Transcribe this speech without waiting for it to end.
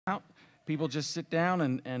out. People just sit down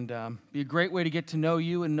and be a great way to get to know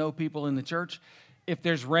you and know people in the church. If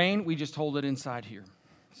there's rain, we just hold it inside here.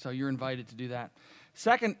 So you're invited to do that.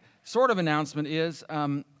 Second sort of announcement is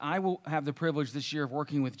I will have the privilege this year of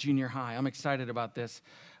working with junior high. I'm excited about this.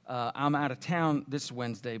 I'm out of town this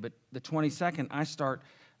Wednesday, but the 22nd, I start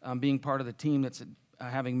being part of the team that's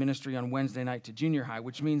having ministry on Wednesday night to junior high,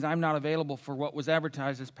 which means I'm not available for what was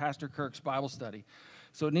advertised as Pastor Kirk's Bible study.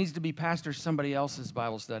 So it needs to be Pastor somebody else's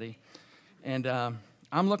Bible study. And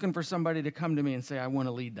I'm looking for somebody to come to me and say, I want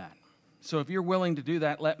to lead that. So if you're willing to do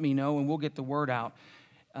that, let me know, and we'll get the word out.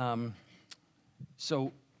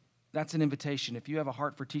 So that's an invitation. If you have a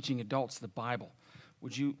heart for teaching adults the Bible,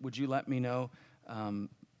 would you let me know?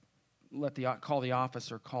 Call the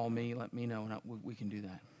office or call me. Let me know, and we can do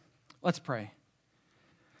that. Let's pray.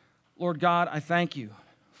 Lord God, I thank you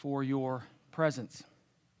for your presence.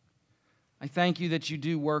 I thank you that you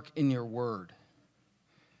do work in your word.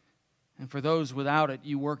 And for those without it,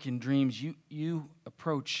 you work in dreams. You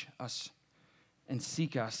approach us and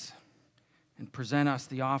seek us and present us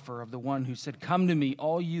the offer of the one who said, "Come to me,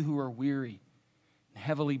 all you who are weary and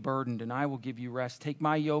heavily burdened, and I will give you rest. Take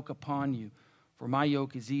my yoke upon you, for my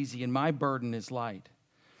yoke is easy and my burden is light."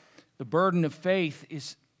 The burden of faith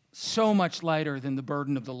is so much lighter than the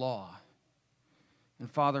burden of the law.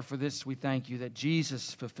 And Father, for this we thank you that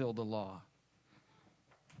Jesus fulfilled the law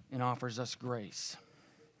and offers us grace.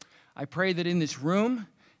 I pray that in this room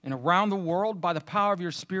and around the world, by the power of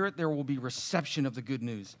your Spirit, there will be reception of the good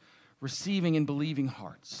news, receiving and believing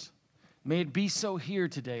hearts. May it be so here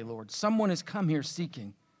today, Lord. Someone has come here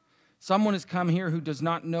seeking. Someone has come here who does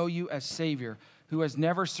not know you as Savior, who has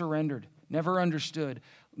never surrendered, never understood.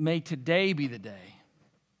 May today be the day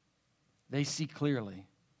they see clearly.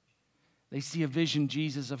 They see a vision,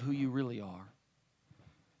 Jesus, of who you really are.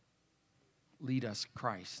 Lead us,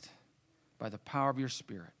 Christ, by the power of your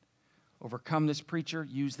Spirit. Overcome this preacher,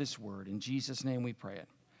 use this word. In Jesus' name we pray it.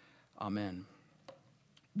 Amen.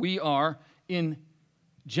 We are in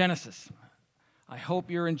Genesis. I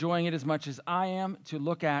hope you're enjoying it as much as I am to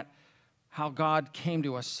look at how God came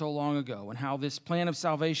to us so long ago and how this plan of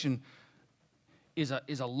salvation is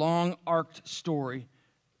a long-arced story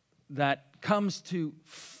that comes to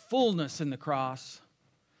fullness in the cross,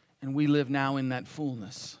 and we live now in that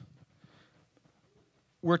fullness.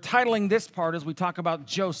 We're titling this part as we talk about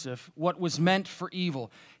Joseph, what was meant for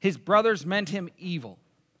evil. His brothers meant him evil,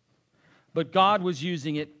 but God was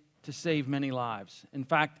using it to save many lives. In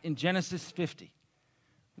fact, in Genesis 50,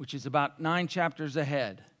 which is about 9 chapters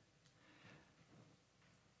ahead,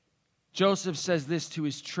 Joseph says this to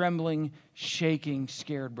his trembling, shaking,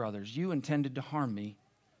 scared brothers: "You intended to harm me,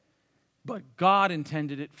 but God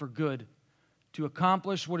intended it for good, to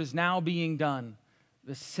accomplish what is now being done,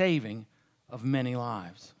 the saving of many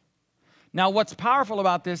lives." Now, what's powerful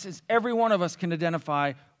about this is every one of us can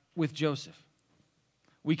identify with Joseph.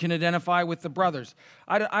 We can identify with the brothers.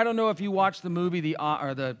 I don't know if you watched the movie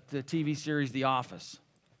or the TV series The Office.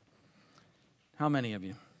 How many of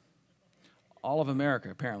you? All of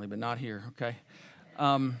America, apparently, but not here, okay?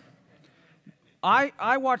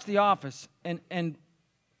 I watch The Office, and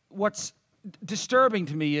what's disturbing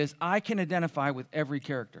to me is I can identify with every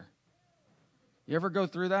character. You ever go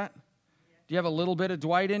through that? Do you have a little bit of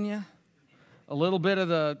Dwight in you? A little bit of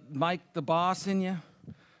the Mike the boss in you?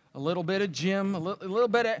 A little bit of Jim? A little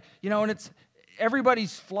bit of, and it's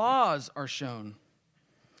everybody's flaws are shown.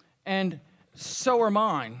 And so are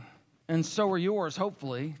mine, and so are yours,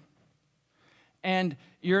 hopefully. And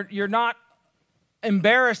you're not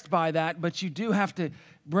embarrassed by that, but you do have to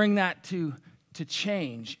bring that to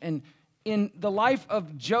change. And in the life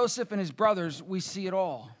of Joseph and his brothers, we see it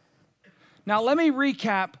all. Now, let me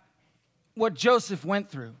recap what Joseph went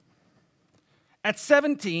through. At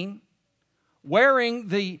 17, wearing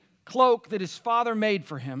the cloak that his father made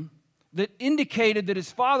for him, that indicated that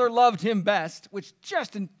his father loved him best, which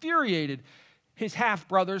just infuriated his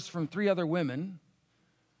half-brothers from 3 other women.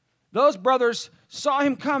 Those brothers saw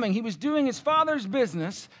him coming. He was doing his father's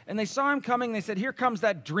business, and they saw him coming. They said, "Here comes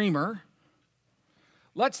that dreamer.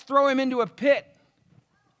 Let's throw him into a pit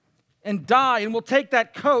and die, and we'll take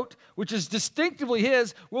that coat, which is distinctively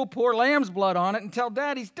his, we'll pour lamb's blood on it and tell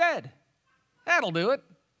Dad he's dead. That'll do it."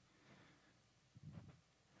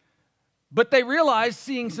 But they realized,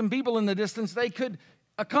 seeing some people in the distance, they could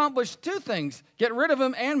accomplish 2 things: get rid of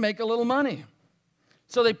him and make a little money.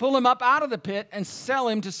 So they pull him up out of the pit and sell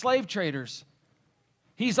him to slave traders.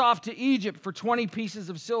 He's off to Egypt for 20 pieces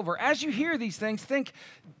of silver. As you hear these things, think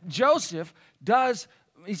Joseph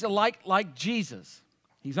he's like Jesus.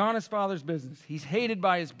 He's on his father's business. He's hated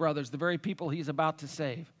by his brothers, the very people he's about to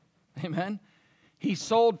save. Amen? He's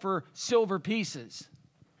sold for silver pieces.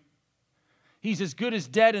 He's as good as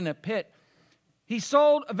dead in a pit. He's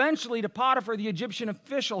sold eventually to Potiphar, the Egyptian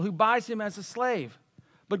official, who buys him as a slave.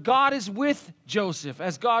 But God is with Joseph,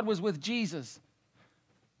 as God was with Jesus.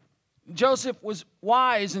 Joseph was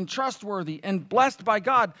wise and trustworthy and blessed by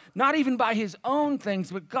God, not even by his own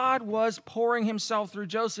things, but God was pouring himself through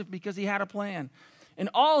Joseph because he had a plan. And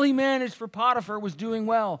all he managed for Potiphar was doing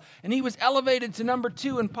well. And he was elevated to number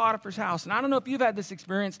 2 in Potiphar's house. And I don't know if you've had this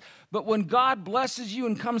experience, but when God blesses you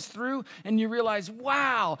and comes through and you realize,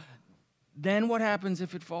 wow, then what happens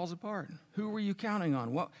if it falls apart? Who were you counting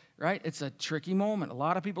on? What, right? It's a tricky moment. A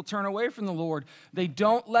lot of people turn away from the Lord. They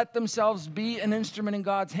don't let themselves be an instrument in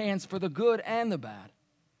God's hands for the good and the bad.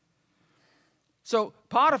 So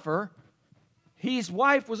Potiphar, his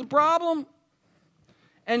wife, was a problem.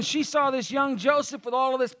 And she saw this young Joseph with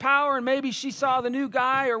all of this power, and maybe she saw the new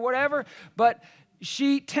guy or whatever, but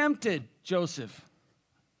she tempted Joseph.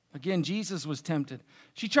 Again, Jesus was tempted.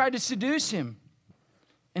 She tried to seduce him,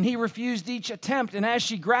 and he refused each attempt. And as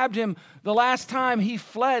she grabbed him the last time, he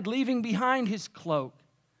fled, leaving behind his cloak.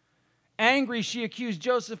 Angry, she accused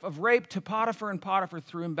Joseph of rape to Potiphar, and Potiphar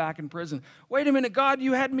threw him back in prison. Wait a minute, God,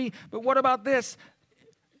 you had me, but what about this?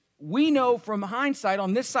 We know from hindsight,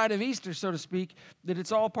 on this side of Easter, so to speak, that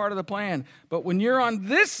it's all part of the plan. But when you're on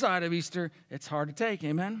this side of Easter, it's hard to take,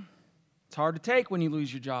 amen? It's hard to take when you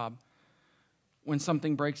lose your job, when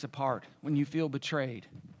something breaks apart, when you feel betrayed.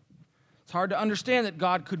 It's hard to understand that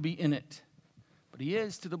God could be in it. But he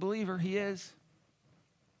is, to the believer, he is.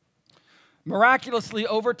 Miraculously,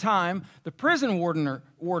 over time, the prison warden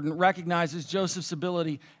recognizes Joseph's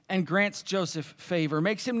ability and grants Joseph favor,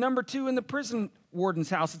 makes him number 2 in the prison warden's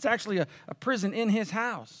house. It's actually a prison in his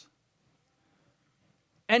house.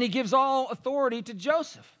 And he gives all authority to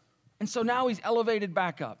Joseph. And so now he's elevated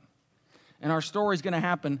back up. And our story is going to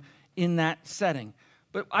happen in that setting.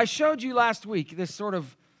 But I showed you last week this sort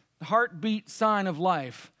of heartbeat sign of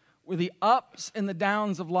life, with the ups and the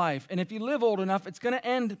downs of life. And if you live old enough, it's going to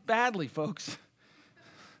end badly, folks.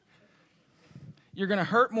 You're going to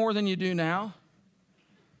hurt more than you do now.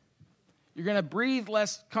 You're going to breathe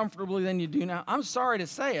less comfortably than you do now. I'm sorry to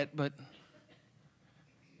say it, but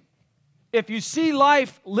if you see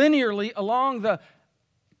life linearly along the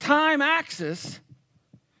time axis,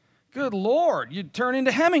 good Lord, you'd turn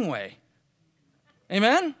into Hemingway.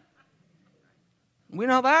 Amen? We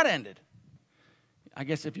know how that ended. I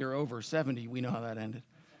guess if you're over 70, we know how that ended.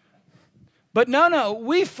 But no,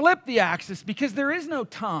 we flip the axis because there is no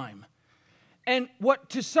time. And what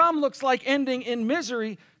to some looks like ending in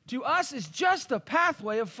misery, to us is just a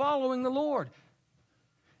pathway of following the Lord.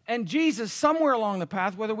 And Jesus, somewhere along the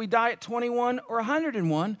path, whether we die at 21 or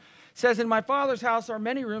 101, says, in my Father's house are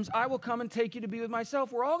many rooms. I will come and take you to be with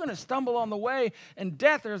myself. We're all going to stumble on the way, and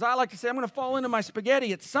death, or as I like to say, I'm going to fall into my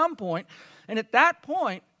spaghetti at some point. And at that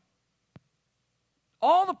point,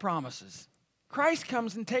 all the promises. Christ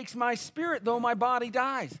comes and takes my spirit, though my body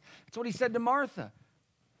dies. That's what he said to Martha.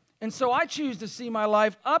 And so I choose to see my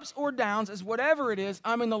life, ups or downs, as whatever it is,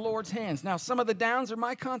 I'm in the Lord's hands. Now, some of the downs are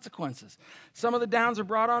my consequences. Some of the downs are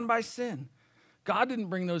brought on by sin. God didn't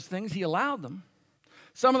bring those things. He allowed them.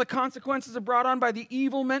 Some of the consequences are brought on by the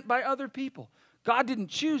evil meant by other people. God didn't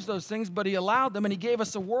choose those things, but he allowed them, and he gave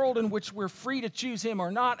us a world in which we're free to choose him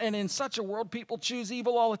or not. And in such a world, people choose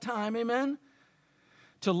evil all the time. Amen?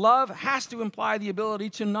 To love has to imply the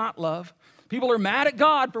ability to not love. People are mad at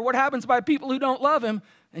God for what happens by people who don't love him,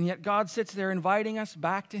 and yet God sits there inviting us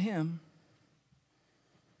back to him.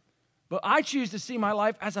 But I choose to see my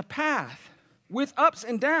life as a path with ups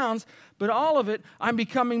and downs, but all of it, I'm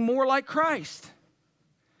becoming more like Christ.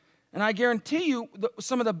 And I guarantee you,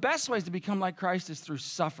 some of the best ways to become like Christ is through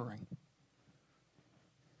suffering.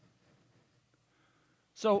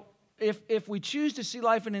 So, if we choose to see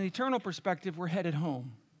life in an eternal perspective, we're headed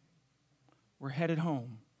home. We're headed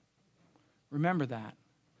home. Remember that.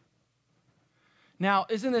 Now,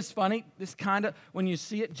 isn't this funny? This kind of, when you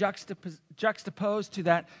see it juxtaposed to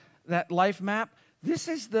that life map, this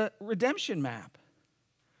is the redemption map.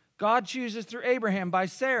 God chooses through Abraham, by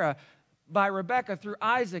Sarah, by Rebekah, through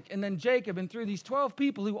Isaac, and then Jacob, and through these 12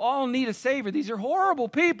 people who all need a Savior. These are horrible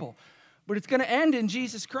people, but it's going to end in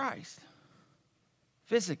Jesus Christ.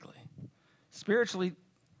 Physically. Spiritually,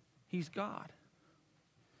 he's God.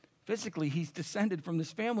 Physically, he's descended from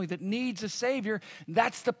this family that needs a Savior.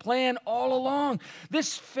 That's the plan all along.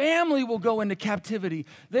 This family will go into captivity.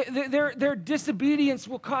 Their disobedience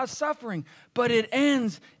will cause suffering, but it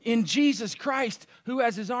ends in Jesus Christ, who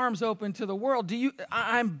has his arms open to the world.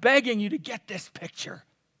 I'm begging you to get this picture.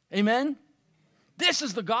 Amen? This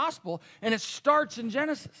is the gospel, and it starts in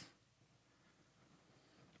Genesis.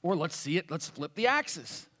 Or let's see it, let's flip the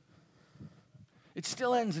axis. It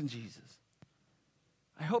still ends in Jesus.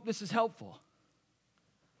 I hope this is helpful.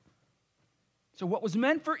 So what was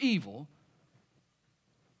meant for evil,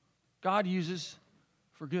 God uses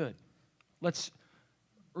for good. Let's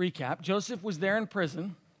recap. Joseph was there in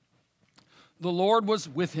prison. The Lord was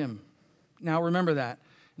with him. Now remember that.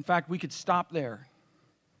 In fact, we could stop there.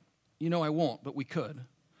 You know I won't, but we could.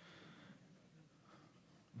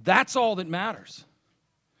 That's all that matters.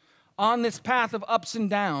 On this path of ups and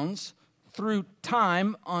downs, through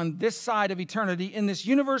time, on this side of eternity, in this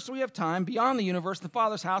universe we have time. Beyond the universe, the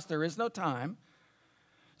Father's house, there is no time.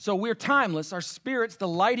 So we're timeless. Our spirits, the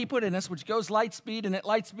light He put in us, which goes light speed, and at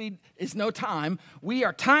light speed is no time. We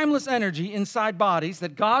are timeless energy inside bodies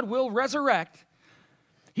that God will resurrect.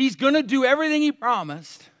 He's going to do everything He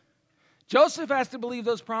promised. Joseph has to believe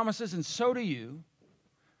those promises, and so do you.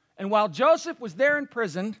 And while Joseph was there in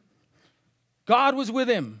prison, God was with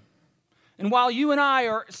him. And while you and I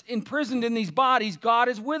are imprisoned in these bodies, God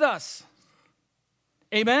is with us.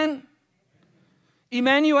 Amen?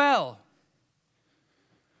 Emmanuel.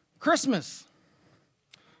 Christmas.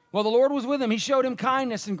 Well, the Lord was with him. He showed him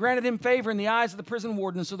kindness and granted him favor in the eyes of the prison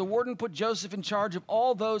warden. So the warden put Joseph in charge of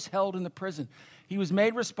all those held in the prison. He was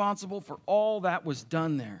made responsible for all that was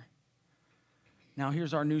done there. Now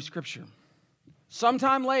here's our new scripture.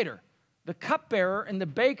 Sometime later, the cupbearer and the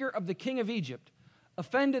baker of the king of Egypt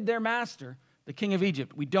offended their master, the king of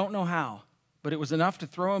Egypt. We don't know how, but it was enough to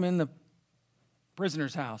throw him in the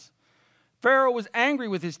prisoner's house. Pharaoh was angry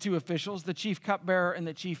with his two officials, the chief cupbearer and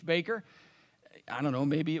the chief baker. I don't know,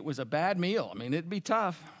 maybe it was a bad meal. I mean, it'd be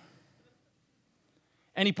tough.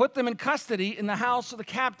 And he put them in custody in the house of the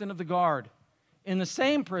captain of the guard, in the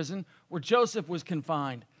same prison where Joseph was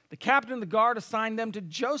confined. The captain of the guard assigned them to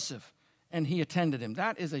Joseph, and he attended him.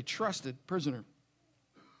 That is a trusted prisoner.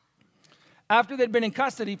 After they'd been in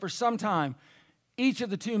custody for some time, each of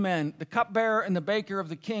the two men, the cupbearer and the baker of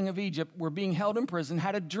the king of Egypt, were being held in prison,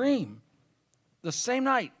 had a dream. The same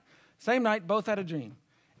night, both had a dream.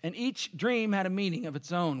 And each dream had a meaning of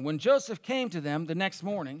its own. When Joseph came to them the next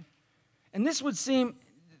morning, and this would seem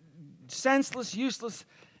senseless, useless,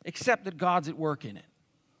 except that God's at work in it.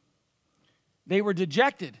 They were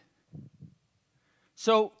dejected.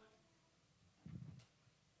 So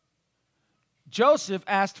Joseph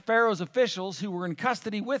asked Pharaoh's officials who were in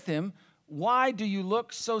custody with him, "Why do you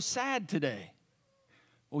look so sad today?"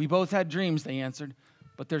 "Well, we both had dreams," they answered,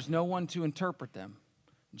 "but there's no one to interpret them."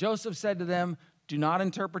 Joseph said to them, "Do not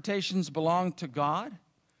interpretations belong to God?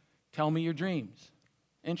 Tell me your dreams."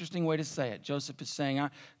 Interesting way to say it. Joseph is saying,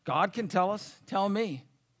 God can tell us, tell me.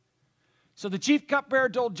 So the chief cupbearer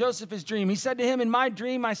told Joseph his dream. He said to him, "In my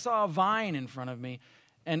dream I saw a vine in front of me,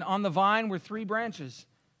 and on the vine were 3 branches.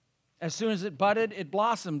 As soon as it budded, it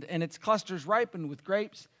blossomed, and its clusters ripened with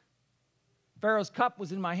grapes. Pharaoh's cup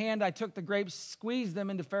was in my hand. I took the grapes, squeezed them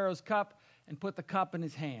into Pharaoh's cup, and put the cup in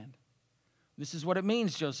his hand." "This is what it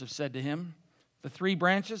means," Joseph said to him. "The 3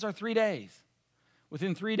 branches are 3 days.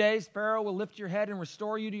 Within 3 days, Pharaoh will lift your head and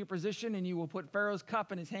restore you to your position, and you will put Pharaoh's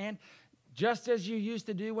cup in his hand, just as you used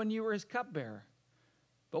to do when you were his cupbearer.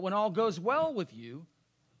 But when all goes well with you,"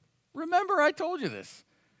 remember I told you this,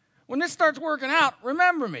 "when this starts working out,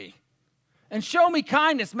 remember me and show me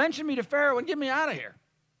kindness. Mention me to Pharaoh and get me out of here.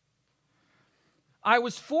 I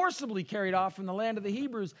was forcibly carried off from the land of the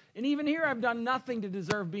Hebrews, and even here I've done nothing to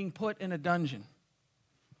deserve being put in a dungeon."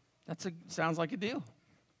 Sounds like a deal.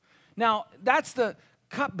 Now, that's the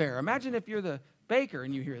cupbearer. Imagine if you're the baker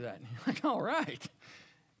and you hear that. You're like, all right,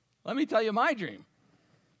 let me tell you my dream.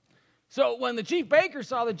 So when the chief baker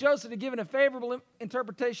saw that Joseph had given a favorable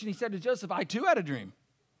interpretation, he said to Joseph, "I too had a dream."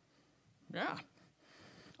 "Yeah.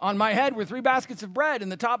 On my head were 3 baskets of bread. In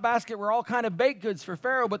the top basket were all kind of baked goods for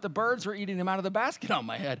Pharaoh, but the birds were eating them out of the basket on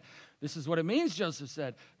my head." "This is what it means," Joseph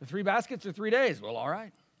said. "The 3 baskets are 3 days. "Well, all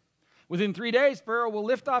right. Within 3 days, Pharaoh will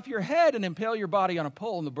lift off your head and impale your body on a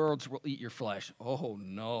pole, and the birds will eat your flesh." "Oh,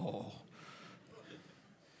 no.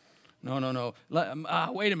 No.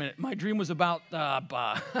 Wait a minute. My dream was about..."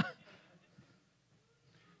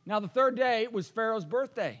 Now, the 3rd day was Pharaoh's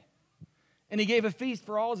birthday, and he gave a feast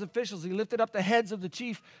for all his officials. He lifted up the heads of the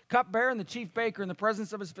chief cupbearer and the chief baker in the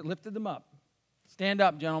presence of his... lifted them up. Stand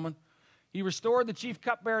up, gentlemen. He restored the chief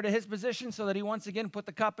cupbearer to his position so that he once again put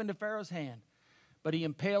the cup into Pharaoh's hand. But he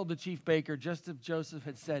impaled the chief baker just as Joseph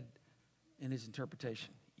had said in his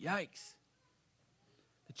interpretation. Yikes.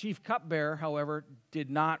 The chief cupbearer, however, did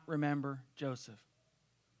not remember Joseph.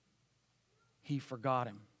 He forgot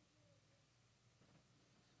him.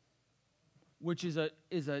 Which is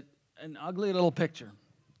an ugly little picture.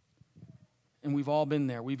 And we've all been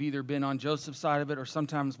there. We've either been on Joseph's side of it, or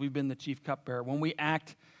sometimes we've been the chief cupbearer. When we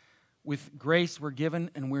act with grace we're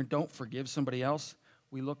given and we don't forgive somebody else,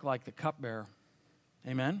 we look like the cupbearer.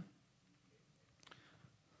 Amen?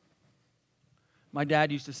 My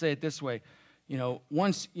dad used to say it this way.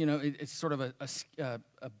 Once, it's sort of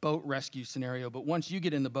a boat rescue scenario, but once you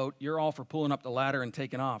get in the boat, you're all for pulling up the ladder and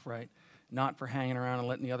taking off, right? Not for hanging around and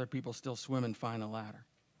letting the other people still swim and find the ladder.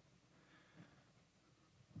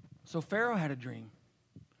 So Pharaoh had a dream.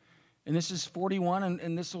 And this is 41,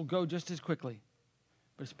 and this will go just as quickly.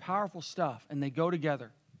 But it's powerful stuff, and they go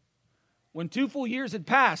together. When 2 full years had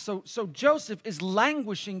passed, so Joseph is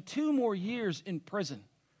languishing 2 more years in prison.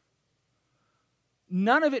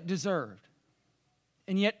 None of it deserved.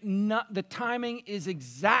 And yet the timing is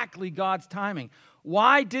exactly God's timing.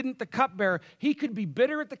 Why didn't the cupbearer? He could be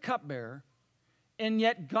bitter at the cupbearer, and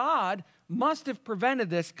yet God must have prevented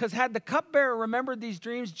this, because had the cupbearer remembered these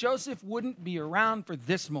dreams, Joseph wouldn't be around for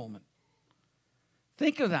this moment.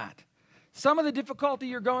 Think of that. Some of the difficulty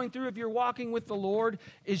you're going through if you're walking with the Lord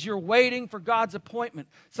is you're waiting for God's appointment.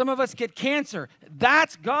 Some of us get cancer.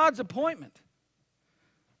 That's God's appointment.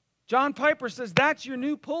 John Piper says that's your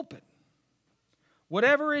new pulpit.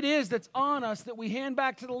 Whatever it is that's on us that we hand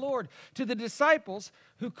back to the Lord. To the disciples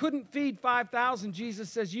who couldn't feed 5,000, Jesus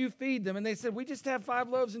says, you feed them. And they said, we just have 5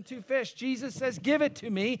 loaves and 2 fish. Jesus says, give it to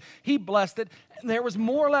me. He blessed it. And there was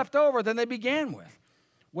more left over than they began with.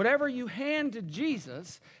 Whatever you hand to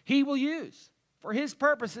Jesus, He will use for His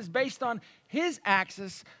purposes based on His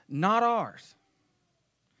axis, not ours.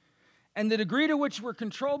 And the degree to which we're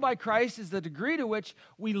controlled by Christ is the degree to which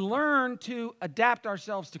we learn to adapt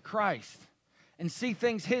ourselves to Christ and see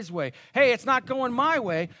things His way. Hey, it's not going my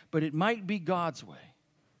way, but it might be God's way.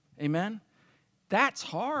 Amen? That's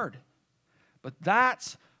hard, but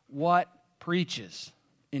that's what preaches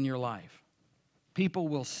in your life. People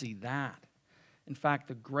will see that. In fact,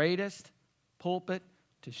 the greatest pulpit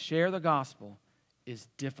to share the gospel is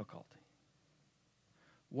difficulty.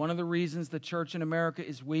 One of the reasons the church in America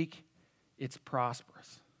is weak, it's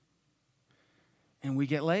prosperous. And we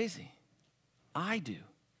get lazy. I do.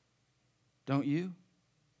 Don't you?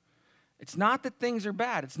 It's not that things are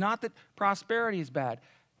bad. It's not that prosperity is bad.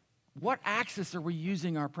 What axis are we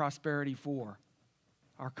using our prosperity for?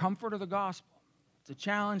 Our comfort or the gospel? It's a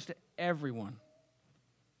challenge to everyone.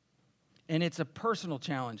 And it's a personal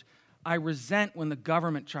challenge. I resent when the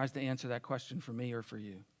government tries to answer that question for me or for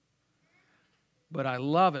you. But I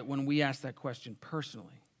love it when we ask that question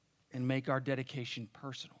personally and make our dedication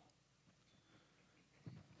personal.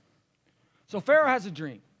 So Pharaoh has a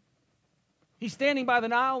dream. He's standing by the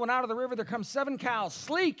Nile. When out of the river there come 7 cows,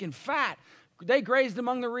 sleek and fat. They grazed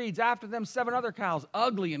among the reeds. After them 7 other cows,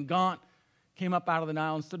 ugly and gaunt, came up out of the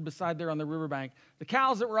Nile and stood beside there on the riverbank. The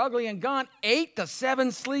cows that were ugly and gaunt ate the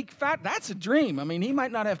 7 sleek, fat. That's a dream. I mean, he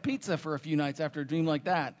might not have pizza for a few nights after a dream like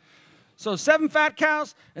that. So 7 fat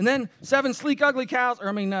cows, and then 7 sleek, ugly cows,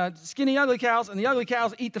 skinny, ugly cows, and the ugly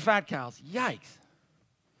cows eat the fat cows. Yikes.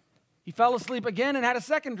 He fell asleep again and had a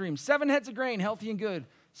second dream. 7 heads of grain, healthy and good.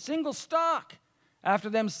 Single stalk. After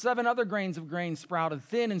them 7 other grains of grain sprouted,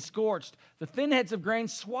 thin and scorched. The thin heads of grain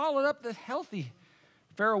swallowed up the healthy.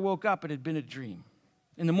 Pharaoh woke up. It had been a dream.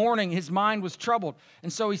 In the morning, his mind was troubled,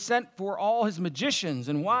 and so he sent for all his magicians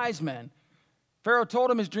and wise men. Pharaoh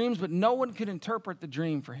told him his dreams, but no one could interpret the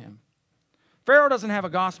dream for him. Pharaoh doesn't have a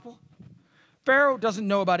gospel. Pharaoh doesn't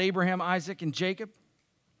know about Abraham, Isaac, and Jacob.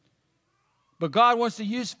 But God wants to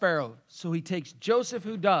use Pharaoh, so he takes Joseph,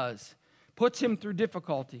 who does, puts him through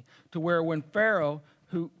difficulty to where when Pharaoh,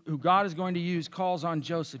 who God is going to use, calls on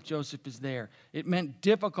Joseph, Joseph is there. It meant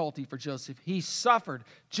difficulty for Joseph. He suffered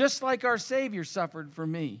just like our Savior suffered for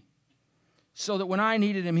me, so that when I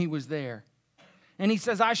needed him, he was there. And he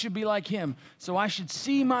says, I should be like him, so I should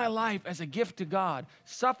see my life as a gift to God.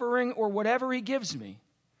 Suffering or whatever he gives me,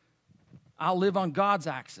 I'll live on God's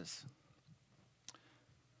axis.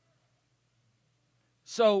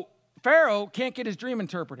 So Pharaoh can't get his dream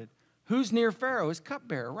interpreted. Who's near Pharaoh? His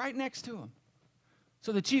cupbearer, right next to him.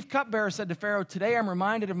 So the chief cupbearer said to Pharaoh, today I'm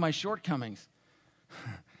reminded of my shortcomings.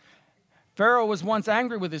 Pharaoh was once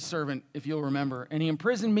angry with his servant, if you'll remember, and he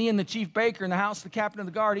imprisoned me and the chief baker in the house of the captain of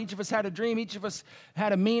the guard. Each of us had a dream. Each of us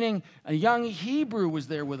had a meaning. A young Hebrew was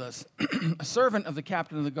there with us, a servant of the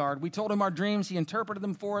captain of the guard. We told him our dreams. He interpreted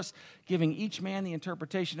them for us, giving each man the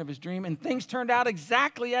interpretation of his dream, and things turned out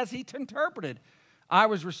exactly as he interpreted. I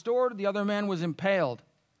was restored. The other man was impaled.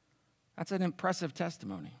 That's an impressive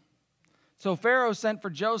testimony. So Pharaoh sent for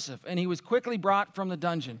Joseph, and he was quickly brought from the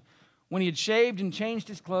dungeon. When he had shaved and changed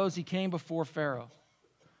his clothes, he came before Pharaoh.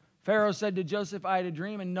 Pharaoh said to Joseph, I had a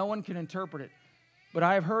dream, and no one can interpret it. But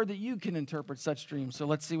I have heard that you can interpret such dreams, so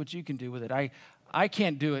let's see what you can do with it. I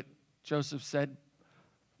can't do it, Joseph said,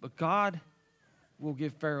 but God will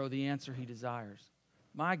give Pharaoh the answer he desires.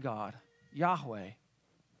 My God, Yahweh,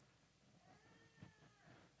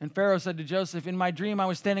 And Pharaoh said to Joseph, in my dream I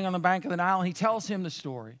was standing on the bank of the Nile, and he tells him the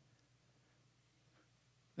story.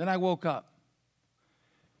 Then I woke up.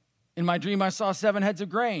 In my dream I saw 7 heads of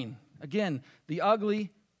grain. Again, the ugly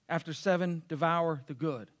after 7 devour the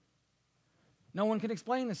good. No one can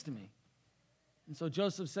explain this to me. And so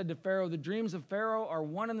Joseph said to Pharaoh, the dreams of Pharaoh are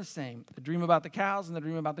one and the same. The dream about the cows and the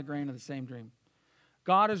dream about the grain are the same dream.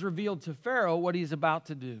 God has revealed to Pharaoh what he's about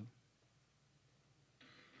to do.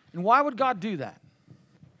 And why would God do that?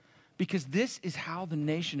 Because this is how the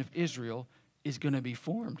nation of Israel is going to be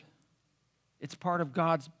formed. It's part of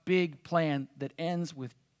God's big plan that ends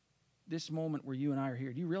with this moment where you and I are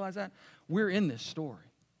here. Do you realize that? We're in this story.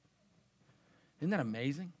 Isn't that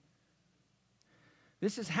amazing?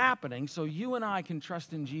 This is happening so you and I can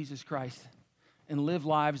trust in Jesus Christ and live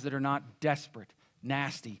lives that are not desperate,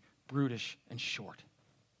 nasty, brutish, and short.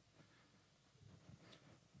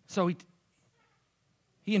 So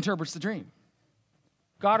he interprets the dream.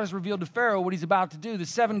 God has revealed to Pharaoh what he's about to do. The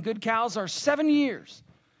 7 good cows are 7 years.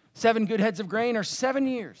 7 good heads of grain are 7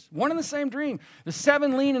 years. One and the same dream. The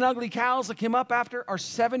 7 lean and ugly cows that came up after are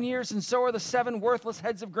 7 years, and so are the 7 worthless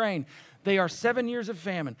heads of grain. They are 7 years of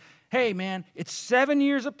famine. Hey, man, it's 7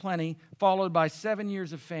 years of plenty followed by 7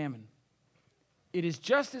 years of famine. It is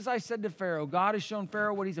just as I said to Pharaoh. God has shown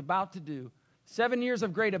Pharaoh what he's about to do. 7 years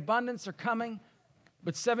of great abundance are coming,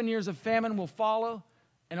 but 7 years of famine will follow,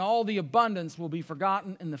 and all the abundance will be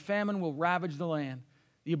forgotten, and the famine will ravage the land.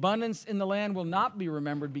 The abundance in the land will not be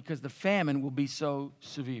remembered because the famine will be so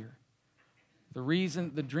severe. The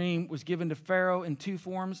reason the dream was given to Pharaoh in 2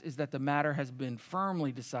 forms is that the matter has been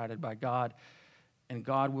firmly decided by God, and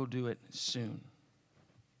God will do it soon.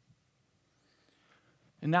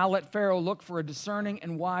 And now let Pharaoh look for a discerning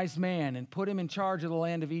and wise man and put him in charge of the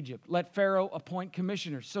land of Egypt. Let Pharaoh appoint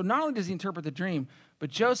commissioners. So not only does he interpret the dream,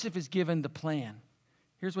 but Joseph is given the plan.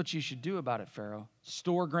 Here's what you should do about it, Pharaoh.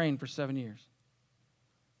 Store grain for 7 years.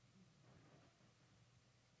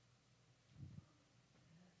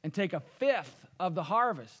 And take 1/5 of the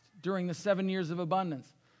harvest during the 7 years of abundance.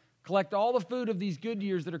 Collect all the food of these good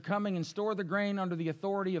years that are coming and store the grain under the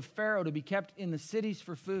authority of Pharaoh to be kept in the cities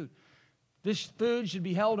for food. This food should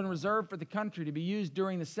be held in reserve for the country to be used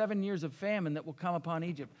during the 7 years of famine that will come upon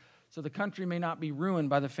Egypt, so the country may not be ruined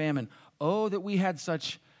by the famine. Oh, that we had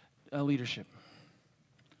such leadership.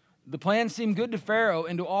 The plan seemed good to Pharaoh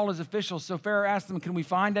and to all his officials, so Pharaoh asked them, can we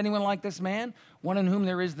find anyone like this man, one in whom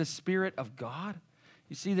there is the Spirit of God?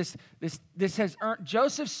 You see, this has earned,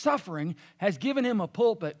 Joseph's suffering has given him a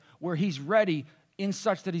pulpit where he's ready in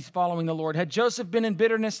such that he's following the Lord. Had Joseph been in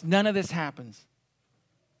bitterness, none of this happens.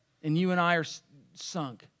 And you and I are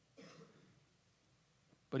sunk.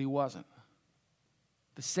 But he wasn't.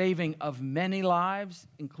 The saving of many lives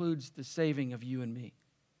includes the saving of you and me.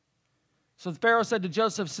 So Pharaoh said to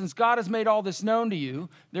Joseph, since God has made all this known to you,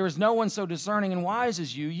 there is no one so discerning and wise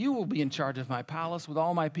as you. You will be in charge of my palace with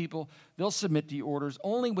all my people. They'll submit to your orders.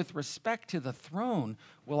 Only with respect to the throne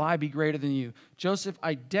will I be greater than you. Joseph,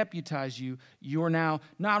 I deputize you. You're now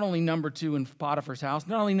not only number 2 in Potiphar's house,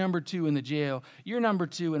 not only number 2 in the jail, you're number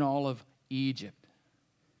 2 in all of Egypt.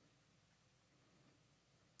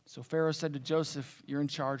 So Pharaoh said to Joseph, you're in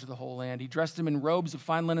charge of the whole land. He dressed him in robes of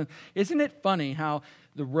fine linen. Isn't it funny how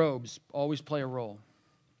the robes always play a role?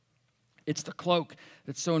 It's the cloak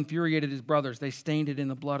that so infuriated his brothers. They stained it in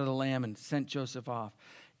the blood of the lamb and sent Joseph off.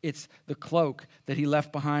 It's the cloak that he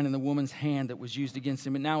left behind in the woman's hand that was used against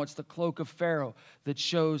him. And now it's the cloak of Pharaoh that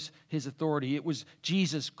shows his authority. It was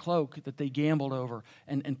Jesus' cloak that they gambled over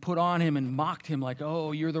and put on him and mocked him like,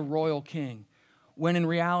 oh, you're the royal king. When in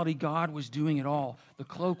reality, God was doing it all. The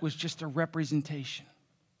cloak was just a representation.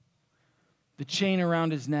 The chain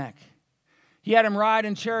around his neck. He had him ride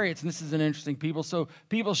in chariots, and this is an interesting people. So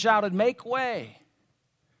people shouted, make way.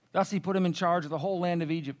 Thus he put him in charge of the whole land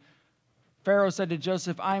of Egypt. Pharaoh said to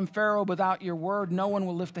Joseph, I am Pharaoh, without your word, no one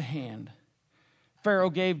will lift a hand.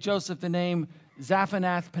 Pharaoh gave Joseph the name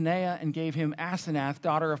Zaphanath-Paneah and gave him Asenath,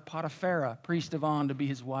 daughter of Potiphera, priest of On, to be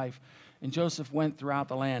his wife. And Joseph went throughout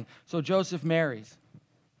the land. So Joseph marries.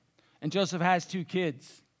 And Joseph has 2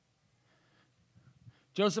 kids.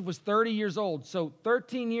 Joseph was 30 years old, so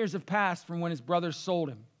 13 years have passed from when his brothers sold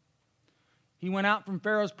him. He went out from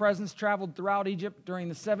Pharaoh's presence, traveled throughout Egypt. During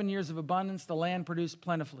the 7 years of abundance, the land produced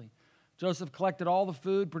plentifully. Joseph collected all the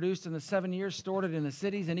food produced in the 7 years, stored it in the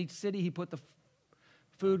cities. In each city, he put the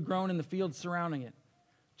food grown in the fields surrounding it.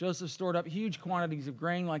 Joseph stored up huge quantities of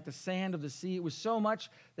grain like the sand of the sea. It was so much,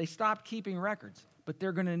 they stopped keeping records. But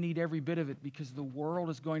they're going to need every bit of it because the world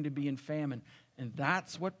is going to be in famine. And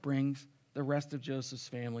that's what brings the rest of Joseph's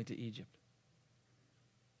family to Egypt.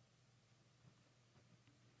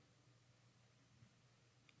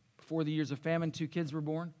 before the years of famine, 2 kids were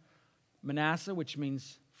born. Manasseh, which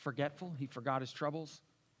means forgetful. He forgot his troubles.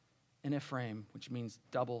 And Ephraim, which means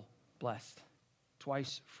double blessed,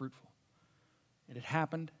 twice fruitful. And it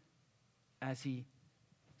happened as he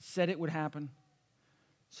said it would happen,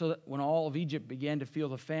 so that when all of Egypt began to feel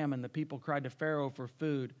the famine, the people cried to Pharaoh for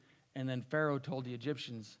food, and then Pharaoh told the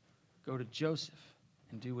Egyptians, go to Joseph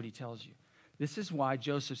and do what he tells you. This is why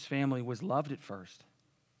Joseph's family was loved at first.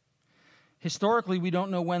 Historically, we don't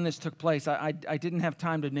know when this took place. I didn't have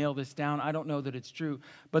time to nail this down. I don't know that it's true.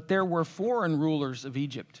 But there were foreign rulers of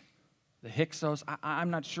Egypt, the Hyksos. I'm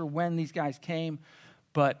not sure when these guys came,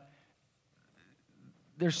 but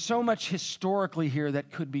there's so much historically here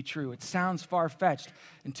that could be true. It sounds far-fetched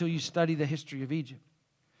until you study the history of Egypt.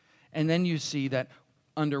 And then you see that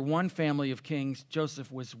under one family of kings,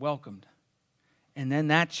 Joseph was welcomed. And then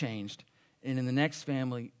that changed. And in the next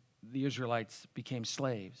family, the Israelites became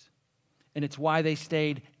slaves. And it's why they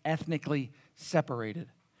stayed ethnically separated.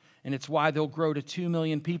 And it's why they'll grow to 2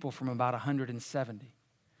 million people from about 170.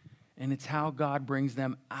 And it's how God brings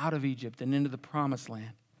them out of Egypt and into the promised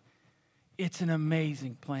land. It's an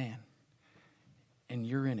amazing plan. And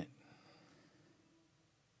you're in it.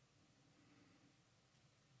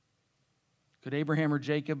 Could Abraham or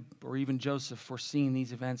Jacob or even Joseph foreseen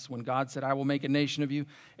these events when God said, I will make a nation of you?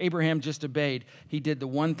 Abraham just obeyed. He did the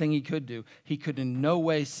one thing he could do. He could in no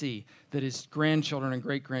way see that his grandchildren and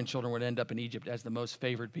great-grandchildren would end up in Egypt as the most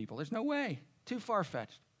favored people. There's no way. Too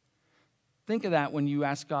far-fetched. Think of that when you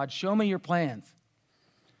ask God, show me your plans.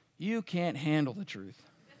 You can't handle the truth.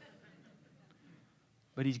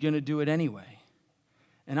 But he's going to do it anyway.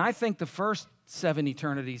 And I think the first 7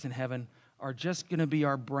 eternities in heaven are just going to be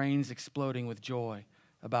our brains exploding with joy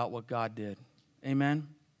about what God did. Amen?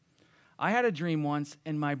 I had a dream once,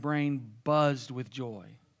 and my brain buzzed with joy.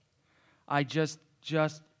 I just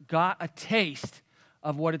got a taste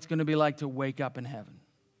of what it's going to be like to wake up in heaven.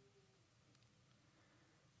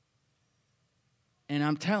 And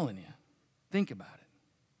I'm telling you, think about it.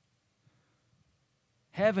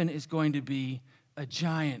 Heaven is going to be a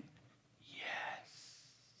giant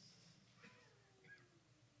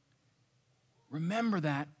remember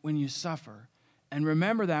that when you suffer, and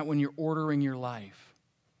remember that when you're ordering your life.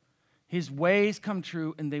 His ways come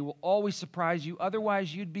true, and they will always surprise you.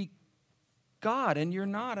 Otherwise, you'd be God, and you're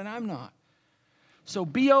not, and I'm not. So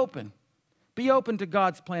be open. Be open to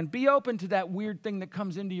God's plan. Be open to that weird thing that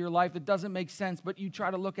comes into your life that doesn't make sense, but you try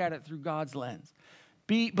to look at it through God's lens.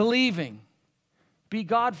 Be believing. Be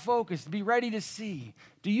God-focused. Be ready to see.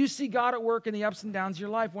 Do you see God at work in the ups and downs of your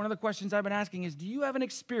life? One of the questions I've been asking is, do you have an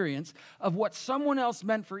experience of what someone else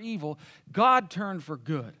meant for evil, God turned for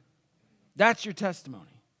good? That's your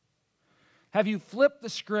testimony. Have you flipped the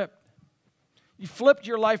script? You flipped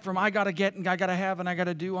your life from I got to get and I got to have and I got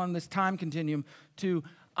to do on this time continuum to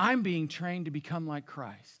I'm being trained to become like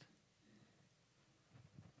Christ.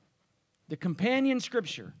 The companion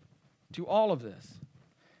scripture to all of this,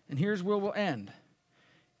 and here's where we'll end,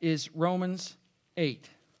 is Romans 8.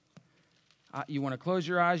 You want to close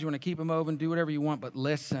your eyes, you want to keep them open, do whatever you want, but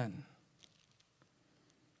listen.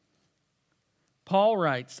 Paul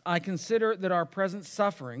writes, I consider that our present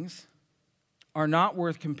sufferings are not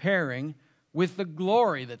worth comparing with the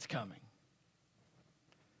glory that's coming.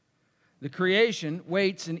 The creation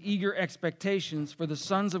waits in eager expectations for the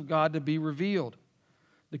sons of God to be revealed.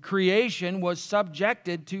 The creation was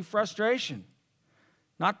subjected to frustration.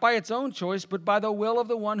 Not by its own choice, but by the will of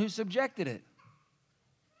the one who subjected it.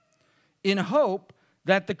 In hope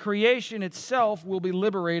that the creation itself will be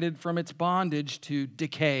liberated from its bondage to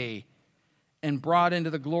decay and brought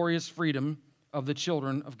into the glorious freedom of the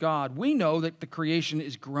children of God. We know that the creation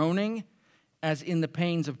is groaning as in the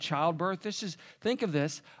pains of childbirth. Think of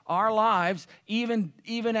this, our lives, even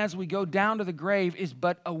as we go down to the grave, is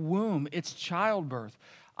but a womb. It's childbirth.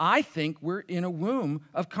 I think we're in a womb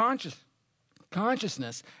of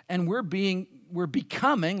consciousness, and we're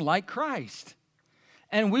becoming like Christ.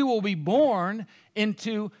 And we will be born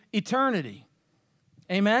into eternity.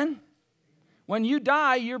 Amen? When you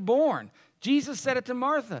die, you're born. Jesus said it to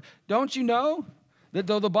Martha. Don't you know that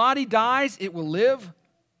though the body dies, it will live?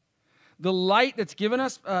 The light that's given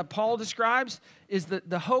us, Paul describes, is that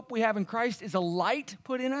the hope we have in Christ is a light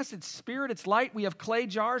put in us. It's spirit, it's light. We have clay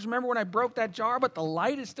jars. Remember when I broke that jar, but the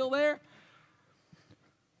light is still there?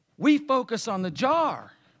 We focus on the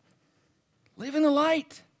jar. Live in the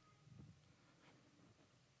light.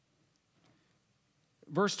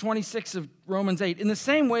 Verse 26 of Romans 8. In the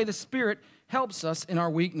same way, the Spirit helps us in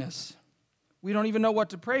our weakness. We don't even know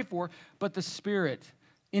what to pray for, but the Spirit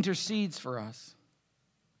intercedes for us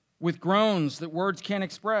with groans that words can't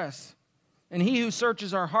express. And he who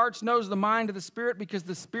searches our hearts knows the mind of the Spirit, because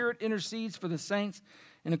the Spirit intercedes for the saints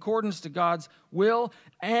in accordance to God's will.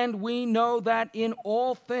 And we know that in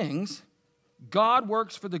all things God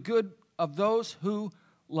works for the good of those who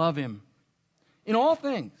love him. In all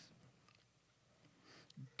things,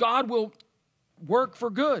 God will work for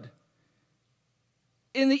good.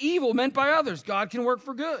 In the evil meant by others, God can work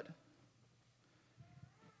for good.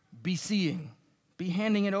 Be seeing, be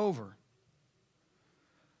handing it over.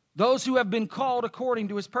 Those who have been called according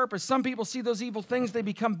to his purpose. Some people see those evil things, they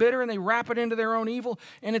become bitter, and they wrap it into their own evil,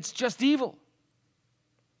 and it's just evil.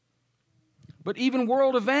 But even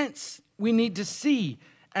world events, we need to see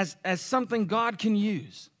as something God can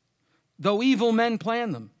use. Though evil men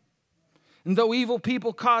plan them, and though evil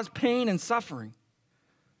people cause pain and suffering,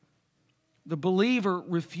 the believer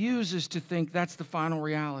refuses to think that's the final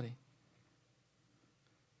reality.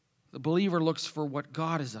 The believer looks for what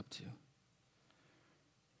God is up to.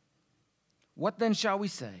 What then shall we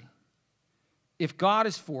say? If God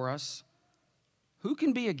is for us, who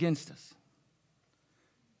can be against us?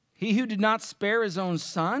 He who did not spare his own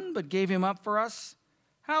son, but gave him up for us,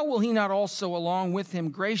 how will he not also along with him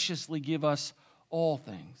graciously give us all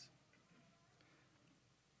things?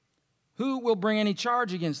 Who will bring any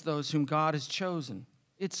charge against those whom God has chosen?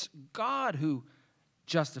 It's God who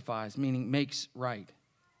justifies, meaning makes right.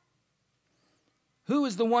 Who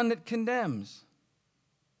is the one that condemns?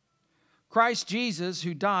 Christ Jesus,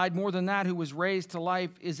 who died, more than that, who was raised to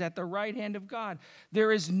life, is at the right hand of God.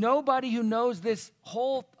 There is nobody who knows this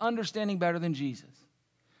whole understanding better than Jesus.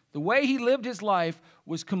 The way he lived his life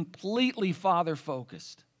was completely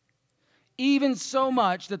Father-focused. Even so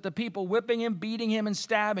much that the people whipping him, beating him, and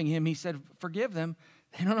stabbing him, he said, forgive them.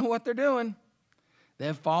 They don't know what they're doing.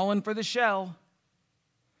 They've fallen for the shell.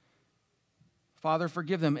 Father,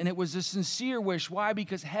 forgive them. And it was a sincere wish. Why?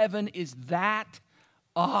 Because heaven is that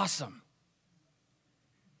awesome.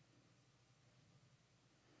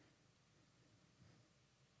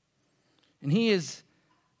 And he is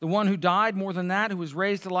the one who died, more than that, who was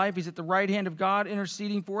raised to life. He's at the right hand of God,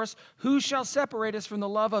 interceding for us. Who shall separate us from the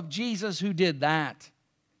love of Jesus who did that?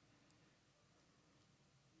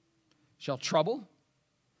 Shall trouble?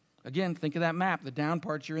 Again, think of that map. The down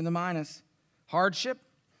part, you're in the minus. Hardship,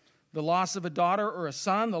 the loss of a daughter or a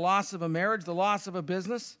son, the loss of a marriage, the loss of a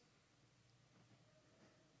business.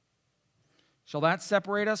 Shall that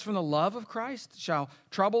separate us from the love of Christ? Shall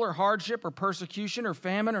trouble or hardship or persecution or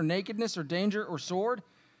famine or nakedness or danger or sword?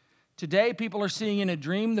 Today, people are seeing in a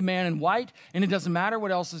dream the man in white, and it doesn't matter what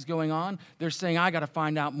else is going on. They're saying, I got to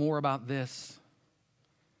find out more about this.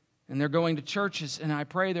 And they're going to churches, and I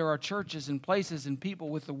pray there are churches and places and people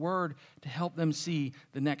with the word to help them see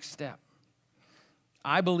the next step.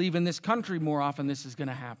 I believe in this country more often this is going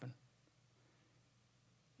to happen.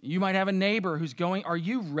 You might have a neighbor who's going. Are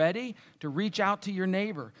you ready to reach out to your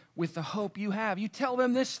neighbor with the hope you have? You tell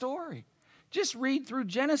them this story. Just read through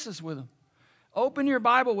Genesis with them. Open your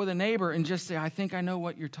Bible with a neighbor and just say, I think I know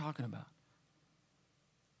what you're talking about.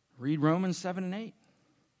 Read Romans 7 and 8.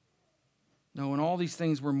 No, in all these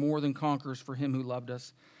things we're more than conquerors for him who loved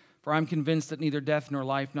us. For I'm convinced that neither death nor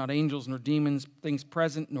life, not angels nor demons, things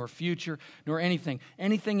present nor future, nor anything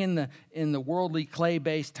in the worldly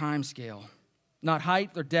clay-based time scale, not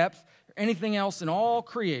height or depth or anything else in all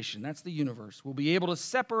creation, that's the universe, will be able to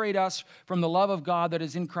separate us from the love of God that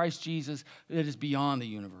is in Christ Jesus, that is beyond the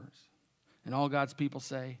universe. And all God's people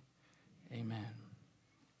say, amen.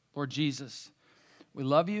 Lord Jesus, we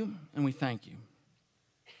love you and we thank you.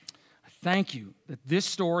 I thank you that this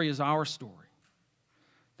story is our story,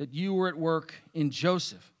 that you were at work in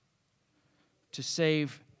Joseph to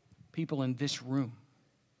save people in this room.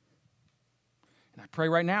 And I pray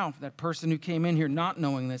right now, that person who came in here not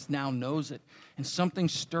knowing this now knows it, and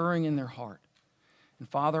something's stirring in their heart. And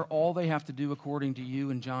Father, all they have to do according to you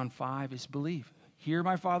in John 5 is believe. Hear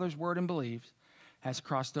my Father's word and believes, has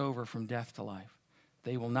crossed over from death to life.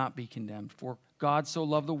 They will not be condemned. For God so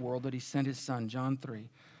loved the world that he sent his Son, John 3,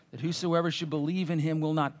 that whosoever should believe in him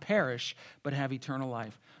will not perish, but have eternal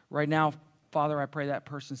life. Right now, Father, I pray that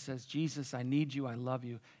person says, Jesus, I need you, I love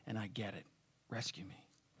you, and I get it. Rescue me.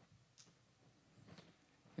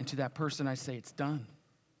 And to that person, I say, it's done.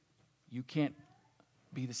 You can't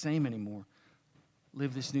be the same anymore.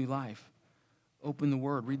 Live this new life. Open the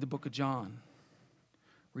Word. Read the book of John.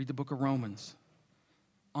 Read the book of Romans.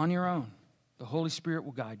 On your own. The Holy Spirit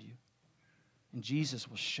will guide you. And Jesus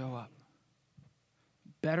will show up.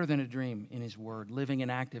 Better than a dream in his Word. Living and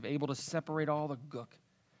active. Able to separate all the gook.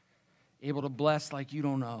 Able to bless like you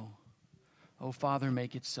don't know. Oh, Father,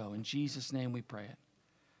 make it so. In Jesus' name we pray it.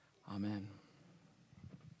 Amen.